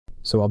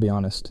So I'll be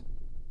honest,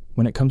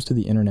 when it comes to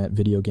the internet,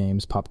 video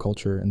games, pop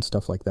culture, and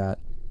stuff like that,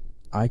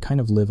 I kind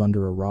of live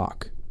under a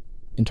rock.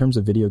 In terms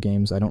of video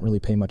games, I don't really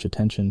pay much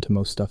attention to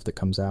most stuff that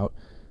comes out.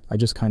 I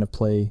just kind of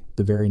play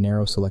the very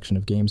narrow selection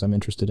of games I'm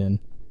interested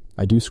in.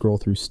 I do scroll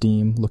through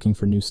Steam, looking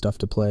for new stuff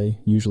to play,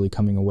 usually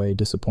coming away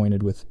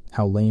disappointed with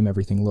how lame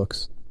everything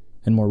looks.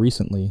 And more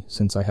recently,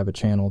 since I have a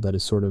channel that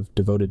is sort of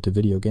devoted to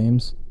video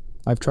games,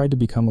 I've tried to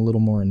become a little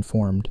more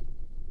informed.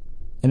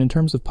 And in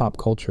terms of pop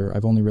culture,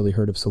 I've only really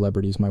heard of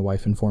celebrities my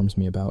wife informs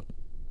me about.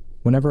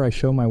 Whenever I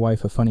show my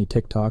wife a funny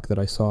TikTok that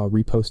I saw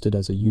reposted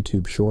as a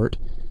YouTube short,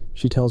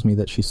 she tells me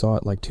that she saw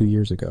it like 2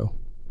 years ago.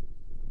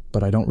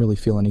 But I don't really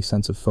feel any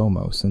sense of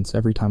FOMO, since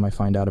every time I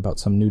find out about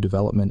some new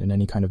development in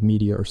any kind of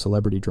media or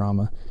celebrity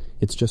drama,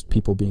 it's just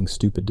people being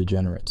stupid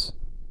degenerates.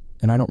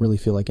 And I don't really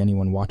feel like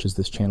anyone watches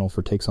this channel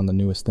for takes on the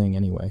newest thing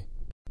anyway.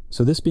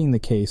 So this being the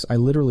case, I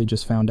literally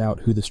just found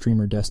out who the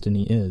streamer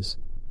Destiny is.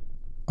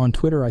 On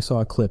Twitter I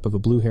saw a clip of a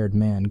blue-haired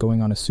man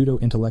going on a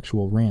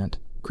pseudo-intellectual rant,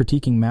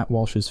 critiquing Matt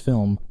Walsh's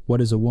film, What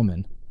is a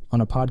Woman,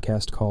 on a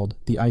podcast called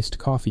The Iced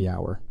Coffee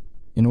Hour.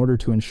 In order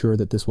to ensure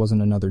that this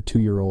wasn't another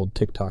 2-year-old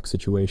TikTok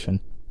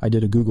situation, I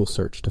did a Google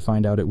search to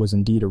find out it was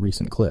indeed a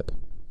recent clip.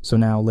 So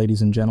now,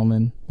 ladies and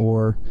gentlemen,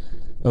 or,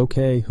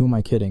 okay, who am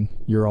I kidding,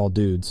 you're all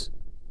dudes.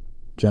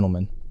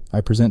 Gentlemen,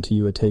 I present to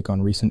you a take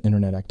on recent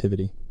internet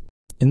activity.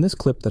 In this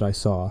clip that I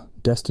saw,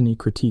 Destiny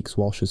critiques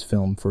Walsh's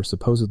film for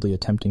supposedly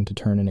attempting to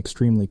turn an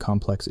extremely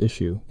complex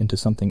issue into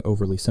something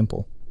overly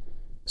simple.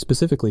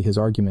 Specifically, his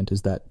argument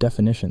is that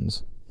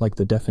definitions, like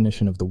the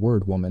definition of the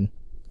word woman,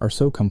 are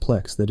so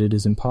complex that it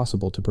is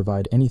impossible to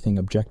provide anything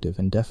objective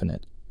and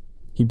definite.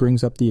 He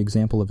brings up the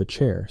example of a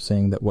chair,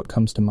 saying that what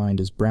comes to mind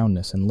is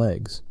brownness and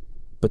legs.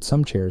 But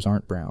some chairs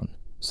aren't brown.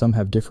 Some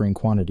have differing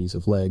quantities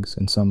of legs,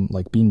 and some,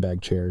 like beanbag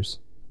chairs,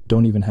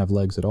 don't even have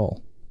legs at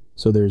all.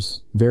 So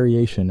there's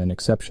variation and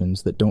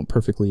exceptions that don't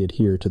perfectly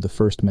adhere to the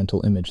first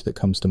mental image that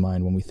comes to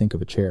mind when we think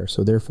of a chair,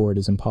 so therefore it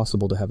is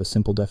impossible to have a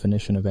simple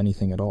definition of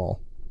anything at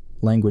all.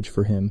 Language,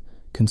 for him,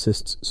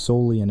 consists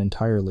solely and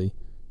entirely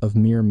of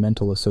mere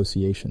mental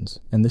associations,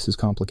 and this is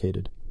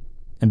complicated.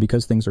 And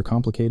because things are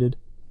complicated,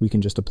 we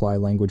can just apply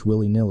language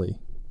willy-nilly,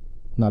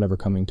 not ever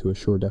coming to a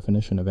sure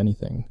definition of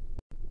anything.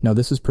 Now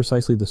this is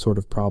precisely the sort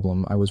of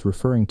problem I was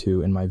referring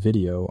to in my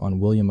video on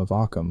William of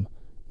Ockham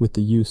with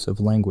the use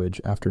of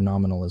language after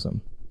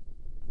nominalism.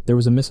 There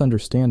was a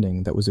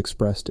misunderstanding that was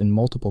expressed in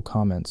multiple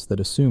comments that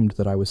assumed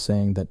that I was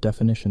saying that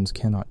definitions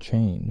cannot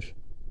change,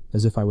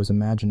 as if I was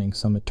imagining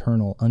some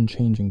eternal,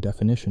 unchanging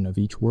definition of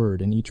each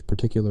word in each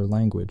particular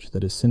language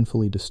that is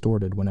sinfully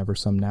distorted whenever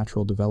some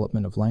natural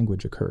development of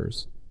language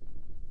occurs.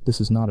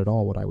 This is not at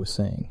all what I was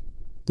saying.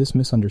 This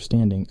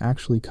misunderstanding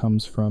actually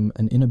comes from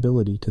an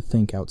inability to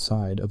think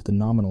outside of the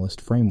nominalist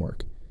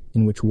framework,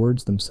 in which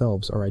words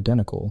themselves are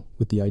identical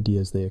with the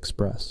ideas they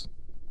express.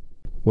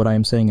 What I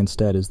am saying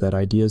instead is that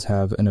ideas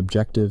have an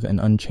objective and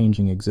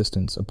unchanging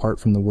existence apart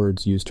from the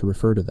words used to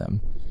refer to them.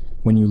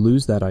 When you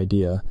lose that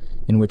idea,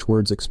 in which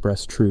words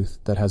express truth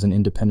that has an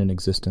independent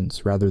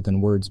existence rather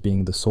than words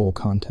being the sole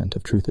content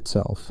of truth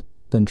itself,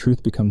 then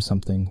truth becomes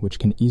something which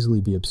can easily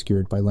be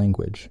obscured by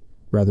language,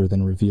 rather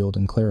than revealed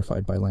and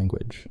clarified by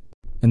language.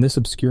 And this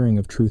obscuring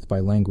of truth by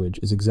language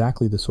is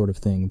exactly the sort of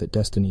thing that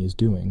Destiny is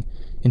doing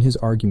in his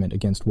argument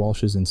against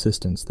Walsh's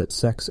insistence that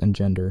sex and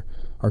gender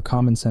are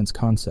common-sense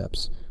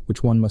concepts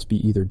which one must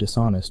be either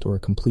dishonest or a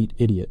complete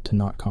idiot to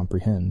not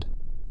comprehend.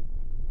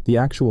 The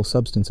actual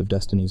substance of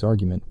Destiny's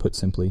argument, put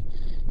simply,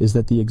 is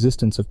that the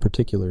existence of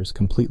particulars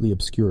completely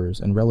obscures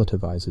and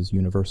relativizes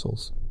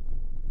universals.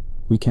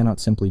 We cannot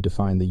simply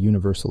define the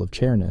universal of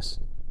chairness,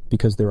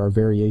 because there are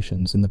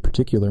variations in the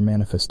particular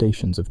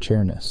manifestations of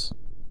chairness.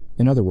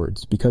 In other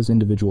words, because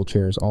individual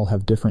chairs all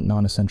have different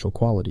non-essential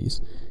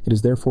qualities, it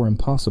is therefore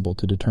impossible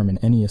to determine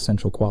any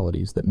essential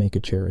qualities that make a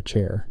chair a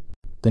chair.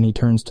 Then he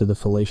turns to the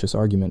fallacious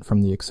argument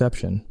from the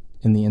exception,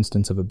 in the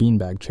instance of a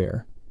beanbag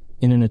chair,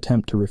 in an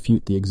attempt to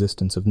refute the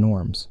existence of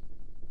norms.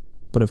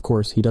 But of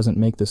course, he doesn't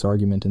make this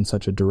argument in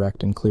such a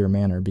direct and clear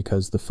manner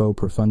because the faux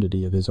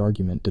profundity of his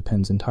argument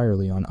depends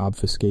entirely on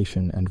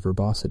obfuscation and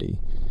verbosity,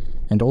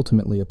 and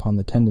ultimately upon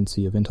the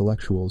tendency of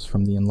intellectuals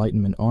from the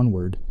Enlightenment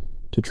onward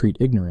to treat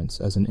ignorance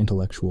as an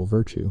intellectual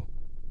virtue.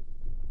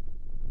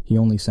 He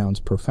only sounds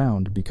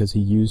profound because he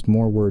used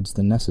more words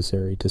than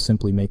necessary to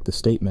simply make the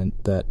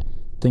statement that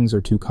things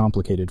are too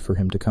complicated for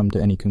him to come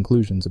to any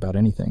conclusions about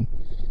anything,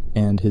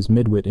 and his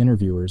midwit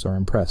interviewers are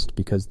impressed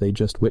because they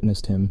just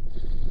witnessed him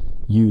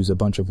use a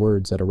bunch of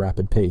words at a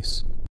rapid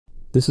pace.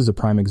 This is a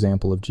prime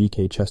example of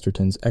G.K.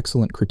 Chesterton's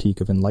excellent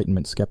critique of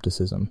Enlightenment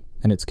skepticism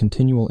and its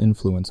continual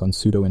influence on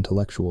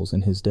pseudo-intellectuals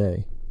in his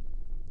day.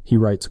 He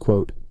writes,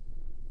 quote,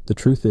 "The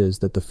truth is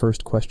that the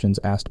first questions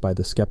asked by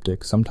the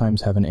skeptic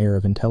sometimes have an air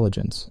of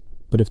intelligence,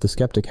 but if the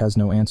skeptic has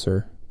no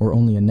answer, or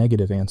only a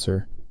negative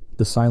answer,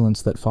 the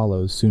silence that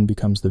follows soon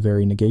becomes the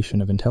very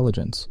negation of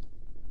intelligence.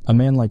 A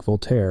man like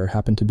Voltaire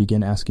happened to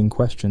begin asking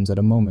questions at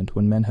a moment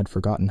when men had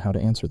forgotten how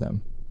to answer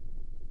them.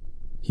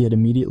 He had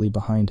immediately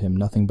behind him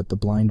nothing but the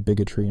blind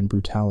bigotry and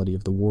brutality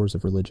of the wars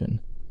of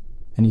religion,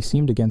 and he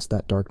seemed against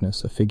that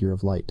darkness a figure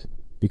of light,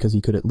 because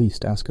he could at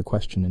least ask a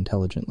question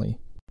intelligently.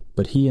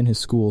 But he and his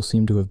school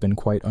seem to have been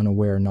quite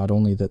unaware not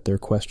only that their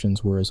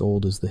questions were as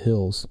old as the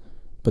hills,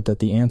 but that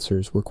the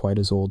answers were quite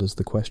as old as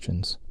the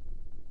questions.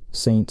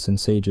 Saints and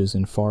sages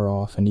in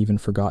far-off and even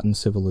forgotten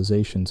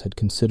civilizations had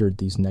considered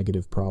these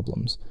negative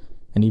problems,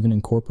 and even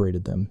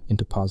incorporated them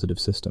into positive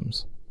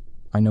systems.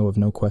 I know of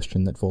no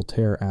question that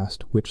Voltaire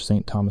asked which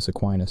St. Thomas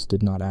Aquinas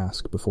did not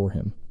ask before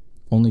him.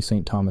 Only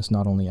St. Thomas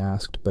not only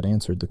asked, but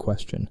answered the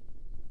question.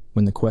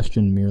 When the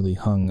question merely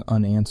hung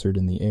unanswered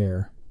in the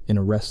air, in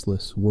a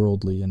restless,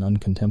 worldly, and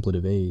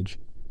uncontemplative age,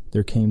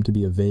 there came to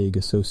be a vague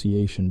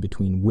association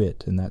between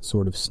wit and that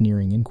sort of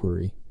sneering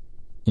inquiry.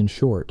 In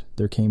short,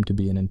 there came to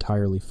be an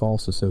entirely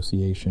false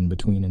association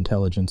between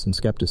intelligence and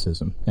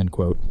skepticism." End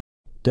quote.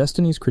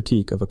 Destiny's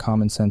critique of a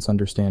common-sense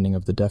understanding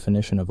of the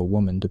definition of a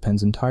woman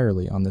depends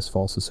entirely on this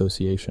false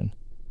association.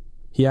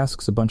 He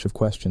asks a bunch of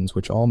questions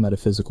which all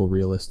metaphysical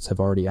realists have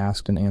already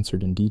asked and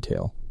answered in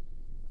detail,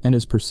 and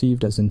is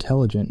perceived as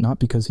intelligent not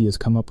because he has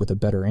come up with a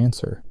better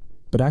answer,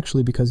 but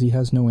actually because he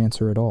has no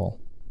answer at all.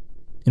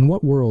 In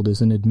what world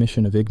is an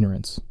admission of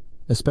ignorance,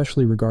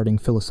 especially regarding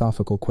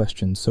philosophical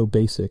questions so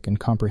basic and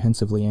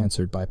comprehensively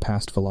answered by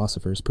past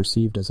philosophers,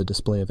 perceived as a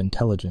display of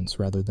intelligence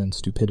rather than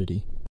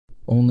stupidity?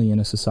 Only in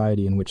a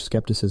society in which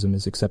skepticism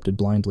is accepted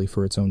blindly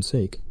for its own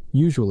sake,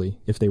 usually,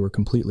 if they were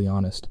completely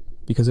honest,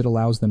 because it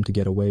allows them to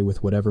get away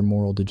with whatever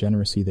moral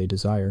degeneracy they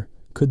desire,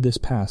 could this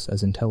pass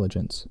as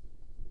intelligence.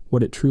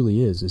 What it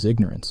truly is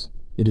ignorance.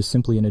 It is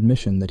simply an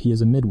admission that he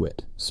is a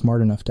midwit,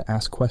 smart enough to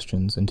ask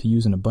questions and to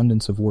use an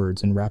abundance of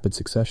words in rapid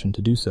succession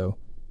to do so,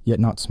 yet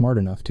not smart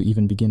enough to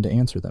even begin to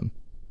answer them.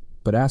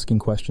 But asking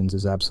questions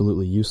is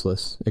absolutely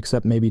useless,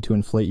 except maybe to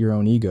inflate your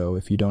own ego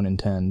if you don't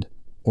intend,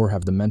 or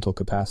have the mental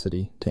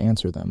capacity, to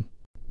answer them.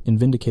 In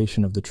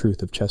vindication of the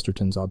truth of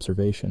Chesterton's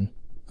observation,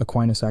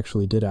 Aquinas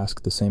actually did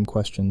ask the same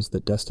questions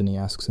that Destiny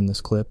asks in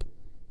this clip,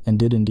 and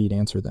did indeed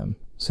answer them,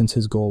 since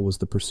his goal was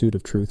the pursuit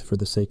of truth for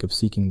the sake of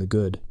seeking the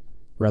good,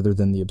 rather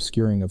than the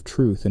obscuring of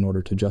truth in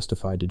order to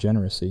justify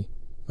degeneracy.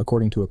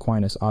 According to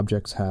Aquinas,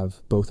 objects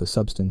have both a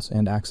substance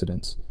and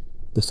accidents.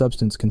 The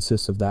substance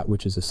consists of that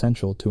which is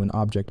essential to an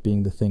object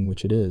being the thing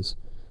which it is.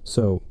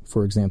 So,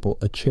 for example,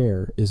 a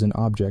chair is an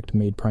object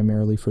made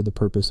primarily for the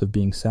purpose of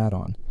being sat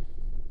on.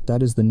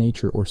 That is the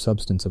nature or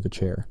substance of a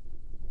chair.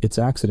 Its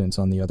accidents,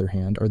 on the other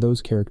hand, are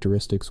those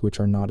characteristics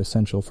which are not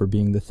essential for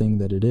being the thing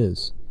that it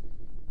is.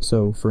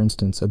 So, for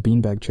instance, a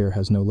beanbag chair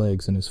has no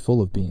legs and is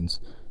full of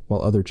beans,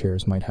 while other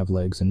chairs might have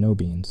legs and no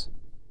beans.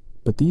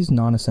 But these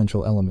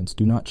non-essential elements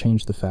do not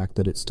change the fact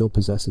that it still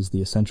possesses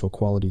the essential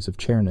qualities of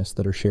chairness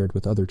that are shared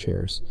with other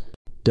chairs.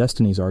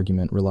 Destiny's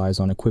argument relies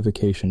on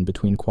equivocation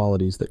between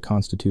qualities that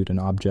constitute an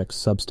object's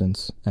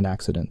substance and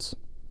accidents.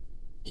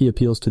 He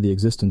appeals to the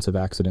existence of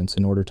accidents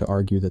in order to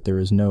argue that there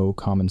is no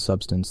common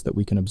substance that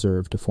we can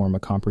observe to form a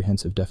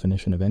comprehensive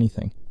definition of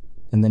anything,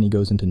 and then he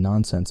goes into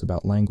nonsense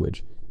about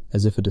language,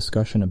 as if a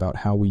discussion about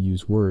how we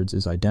use words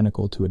is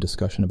identical to a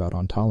discussion about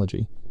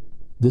ontology.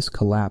 This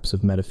collapse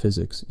of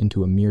metaphysics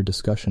into a mere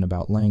discussion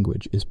about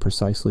language is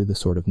precisely the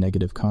sort of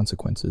negative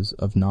consequences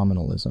of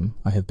nominalism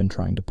I have been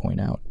trying to point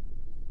out.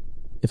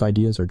 If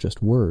ideas are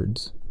just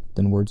words,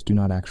 then words do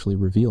not actually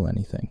reveal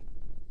anything.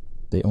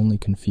 They only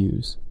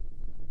confuse.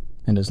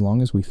 And as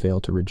long as we fail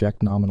to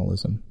reject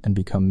nominalism and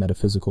become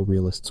metaphysical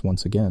realists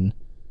once again,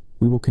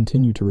 we will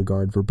continue to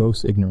regard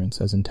verbose ignorance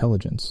as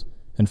intelligence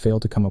and fail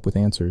to come up with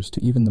answers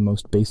to even the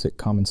most basic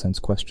common-sense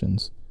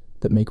questions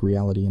that make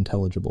reality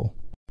intelligible.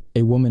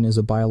 A woman is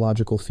a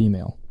biological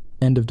female.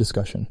 End of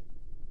discussion.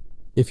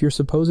 If your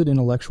supposed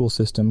intellectual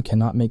system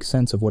cannot make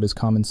sense of what is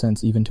common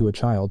sense even to a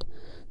child,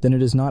 then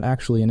it is not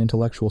actually an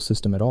intellectual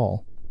system at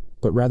all,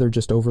 but rather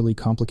just overly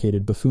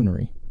complicated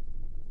buffoonery.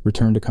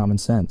 Return to common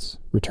sense,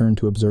 return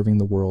to observing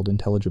the world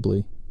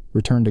intelligibly,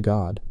 return to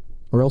God,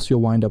 or else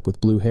you'll wind up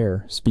with blue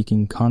hair,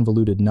 speaking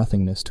convoluted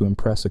nothingness to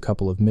impress a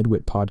couple of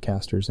midwit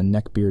podcasters and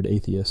neckbeard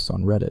atheists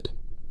on Reddit,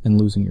 and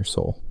losing your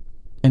soul.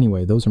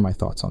 Anyway, those are my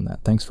thoughts on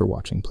that. Thanks for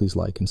watching. Please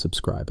like and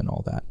subscribe and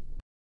all that.